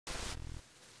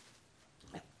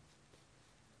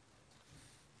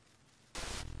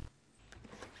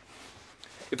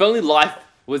If only life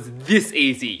was this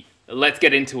easy. Let's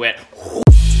get into it.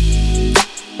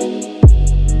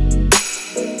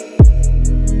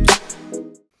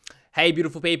 Hey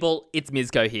beautiful people, it's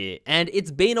Mizko here, and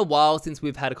it's been a while since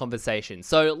we've had a conversation,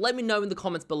 so let me know in the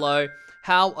comments below,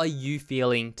 how are you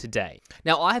feeling today?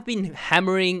 Now I have been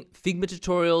hammering Figma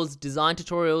tutorials, design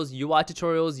tutorials, UI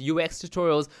tutorials, UX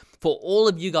tutorials for all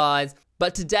of you guys,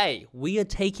 but today we are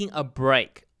taking a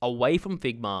break away from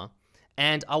Figma,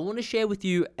 and I want to share with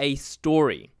you a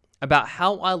story about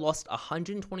how I lost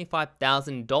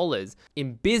 $125,000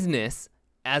 in business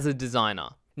as a designer.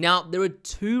 Now, there are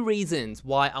two reasons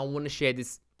why I want to share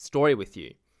this story with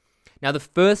you. Now, the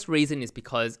first reason is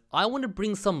because I want to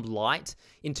bring some light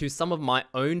into some of my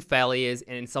own failures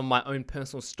and some of my own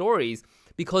personal stories,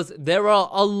 because there are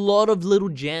a lot of little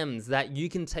gems that you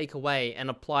can take away and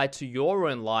apply to your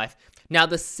own life. Now,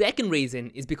 the second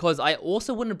reason is because I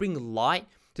also want to bring light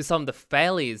to some of the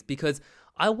failures, because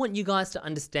I want you guys to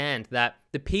understand that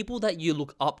the people that you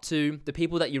look up to, the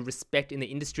people that you respect in the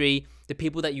industry, the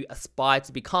people that you aspire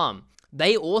to become,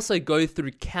 they also go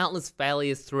through countless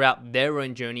failures throughout their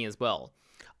own journey as well.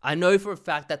 I know for a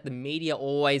fact that the media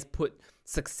always put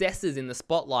successes in the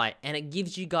spotlight, and it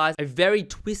gives you guys a very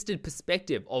twisted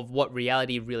perspective of what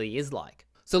reality really is like.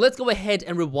 So let's go ahead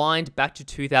and rewind back to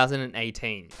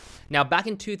 2018. Now back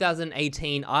in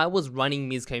 2018, I was running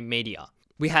Mizko Media.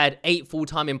 We had 8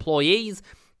 full-time employees.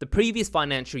 The previous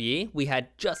financial year, we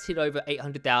had just hit over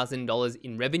 $800,000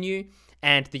 in revenue.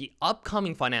 And the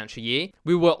upcoming financial year,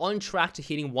 we were on track to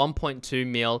hitting 1.2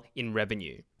 mil in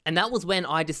revenue. And that was when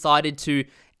I decided to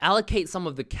allocate some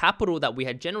of the capital that we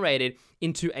had generated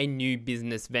into a new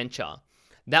business venture.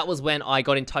 That was when I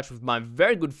got in touch with my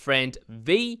very good friend,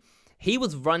 V. He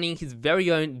was running his very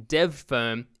own dev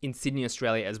firm in Sydney,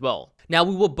 Australia as well. Now,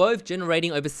 we were both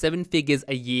generating over 7 figures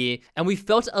a year, and we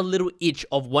felt a little itch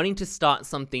of wanting to start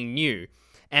something new.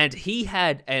 And he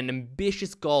had an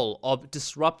ambitious goal of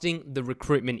disrupting the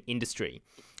recruitment industry.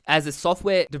 As a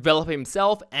software developer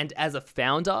himself and as a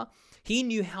founder, he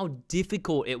knew how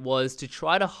difficult it was to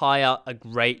try to hire a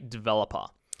great developer.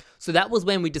 So that was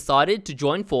when we decided to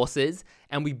join forces,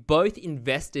 and we both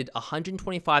invested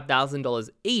 $125,000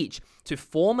 each to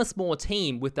form a small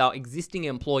team with our existing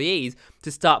employees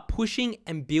to start pushing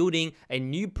and building a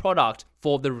new product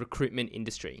for the recruitment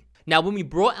industry. Now, when we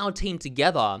brought our team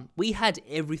together, we had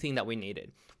everything that we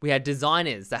needed. We had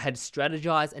designers that had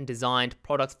strategized and designed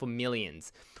products for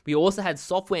millions. We also had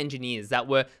software engineers that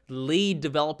were lead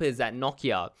developers at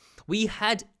Nokia. We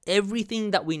had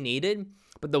everything that we needed,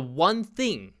 but the one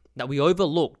thing that we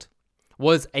overlooked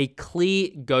was a clear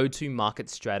go-to-market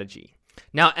strategy.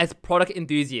 Now, as product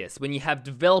enthusiasts, when you have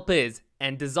developers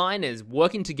and designers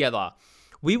working together,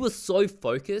 we were so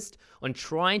focused on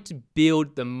trying to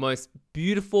build the most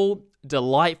beautiful,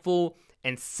 delightful,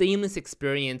 and seamless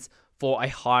experience for a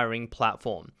hiring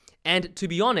platform. And to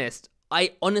be honest,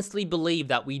 I honestly believe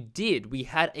that we did. We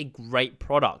had a great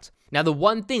product. Now, the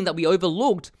one thing that we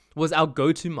overlooked was our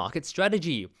go-to-market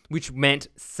strategy, which meant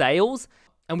sales.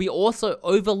 And we also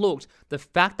overlooked the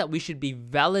fact that we should be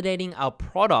validating our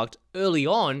product early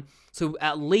on, so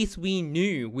at least we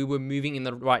knew we were moving in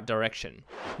the right direction.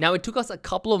 Now, it took us a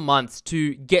couple of months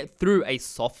to get through a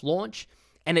soft launch,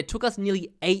 and it took us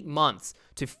nearly 8 months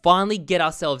to finally get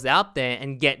ourselves out there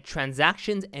and get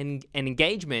transactions and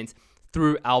engagements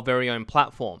through our very own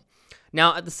platform.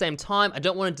 Now, at the same time, I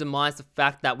don't want to demise the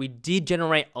fact that we did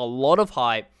generate a lot of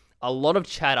hype, a lot of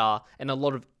chatter, and a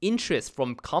lot of interest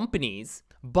from companies,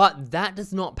 but that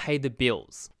does not pay the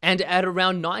bills. And at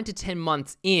around 9 to 10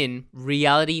 months in,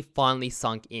 reality finally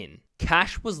sunk in.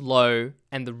 Cash was low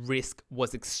and the risk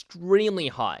was extremely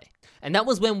high. And that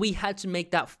was when we had to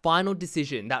make that final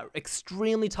decision, that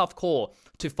extremely tough call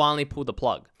to finally pull the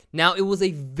plug. Now, it was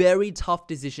a very tough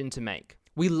decision to make.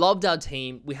 We loved our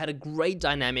team, we had a great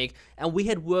dynamic, and we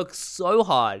had worked so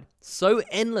hard, so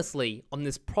endlessly on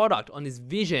this product, on this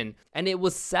vision, and it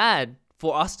was sad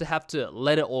for us to have to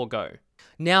let it all go.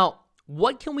 Now,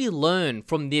 what can we learn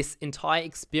from this entire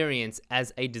experience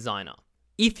as a designer?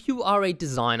 If you are a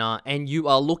designer and you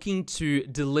are looking to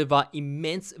deliver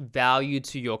immense value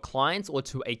to your clients or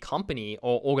to a company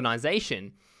or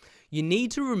organization, you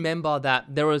need to remember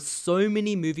that there are so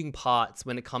many moving parts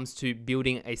when it comes to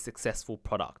building a successful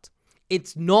product.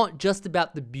 It's not just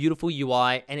about the beautiful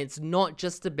UI, and it's not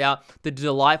just about the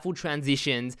delightful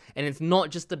transitions, and it's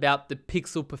not just about the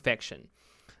pixel perfection.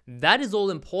 That is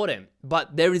all important,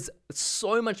 but there is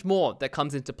so much more that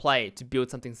comes into play to build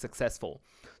something successful.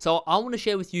 So I want to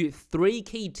share with you 3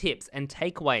 key tips and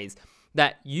takeaways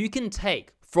that you can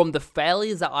take from the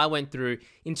failures that I went through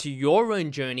into your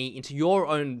own journey, into your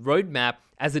own roadmap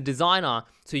as a designer,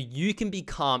 so you can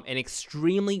become an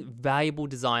extremely valuable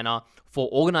designer for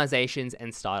organizations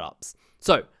and startups.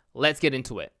 So let's get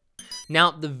into it.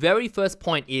 Now, the very first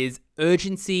point is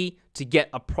urgency to get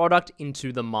a product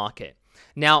into the market.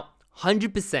 Now,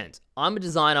 100%, I'm a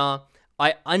designer.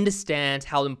 I understand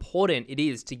how important it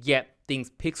is to get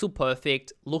things pixel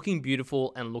perfect, looking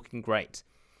beautiful, and looking great.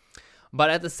 But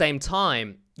at the same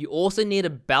time, you also need to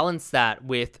balance that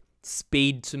with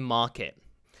speed to market.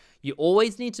 You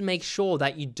always need to make sure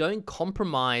that you don't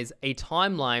compromise a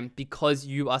timeline because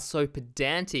you are so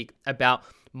pedantic about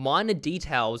minor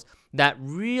details that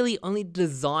really only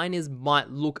designers might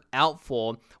look out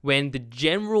for when the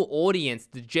general audience,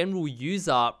 the general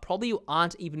user, probably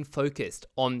aren't even focused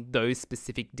on those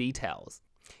specific details.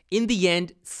 In the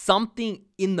end, something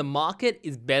in the market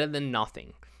is better than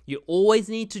nothing. You always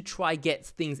need to try get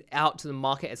things out to the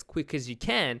market as quick as you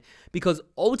can, because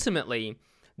ultimately,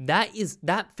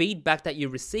 that feedback that you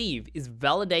receive is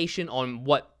validation on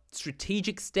what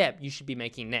strategic step you should be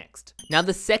making next. Now,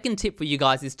 the second tip for you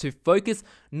guys is to focus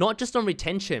not just on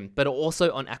retention, but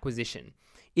also on acquisition.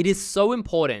 It is so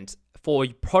important for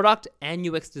product and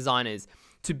UX designers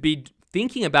to be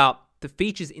thinking about the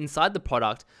features inside the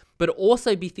product, but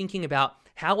also be thinking about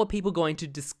how are people going to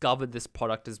discover this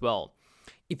product as well.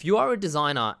 If you are a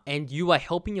designer and you are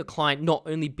helping your client not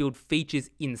only build features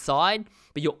inside,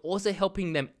 but you're also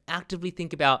helping them actively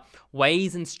think about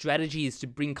ways and strategies to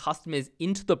bring customers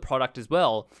into the product as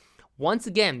well, once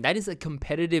again, that is a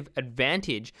competitive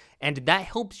advantage, and that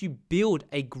helps you build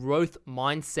a growth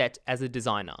mindset as a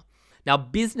designer. Now,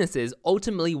 businesses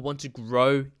ultimately want to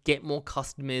grow, get more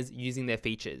customers using their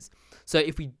features. So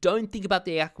if we don't think about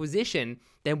the acquisition,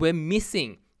 then we're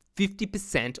missing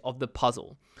 50% of the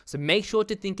puzzle. So make sure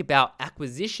to think about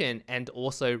acquisition and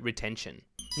also retention.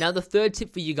 Now, the third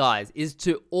tip for you guys is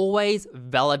to always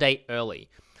validate early.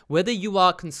 Whether you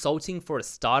are consulting for a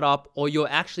startup or you're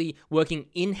actually working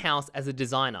in-house as a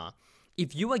designer,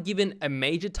 if you are given a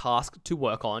major task to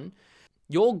work on,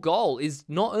 your goal is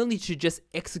not only to just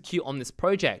execute on this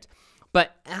project,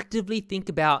 but actively think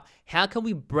about how can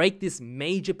we break this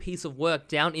major piece of work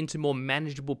down into more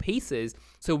manageable pieces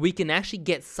so we can actually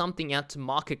get something out to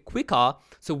market quicker,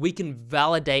 so we can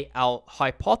validate our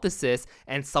hypothesis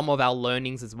and some of our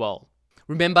learnings as well.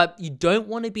 Remember, you don't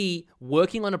want to be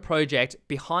working on a project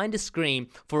behind a screen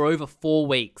for over 4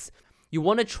 weeks. You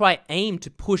want to aim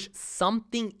to push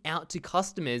something out to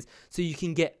customers so you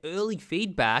can get early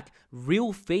feedback,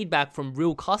 real feedback from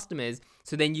real customers,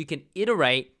 so then you can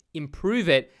iterate, improve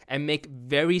it, and make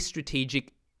very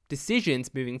strategic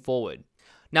decisions moving forward.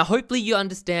 Now, hopefully you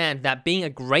understand that being a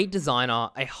great designer,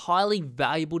 a highly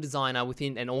valuable designer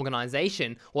within an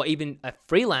organization or even a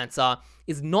freelancer,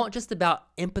 is not just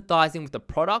about empathizing with the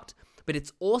product, but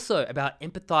it's also about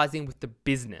empathizing with the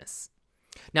business.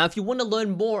 Now, if you want to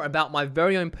learn more about my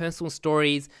very own personal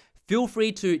stories, feel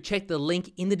free to check the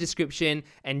link in the description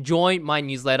and join my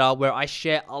newsletter where I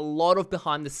share a lot of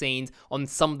behind the scenes on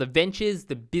some of the ventures,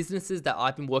 the businesses that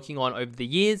I've been working on over the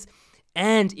years.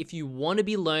 And if you want to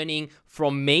be learning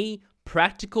from me,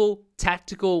 practical,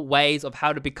 tactical ways of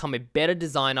how to become a better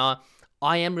designer,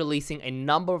 I am releasing a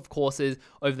number of courses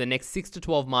over the next 6 to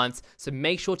 12 months, so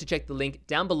make sure to check the link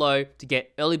down below to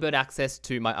get early bird access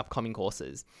to my upcoming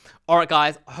courses. Alright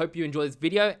guys, I hope you enjoyed this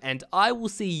video, and I will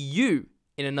see you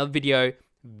in another video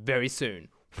very soon.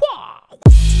 Wow.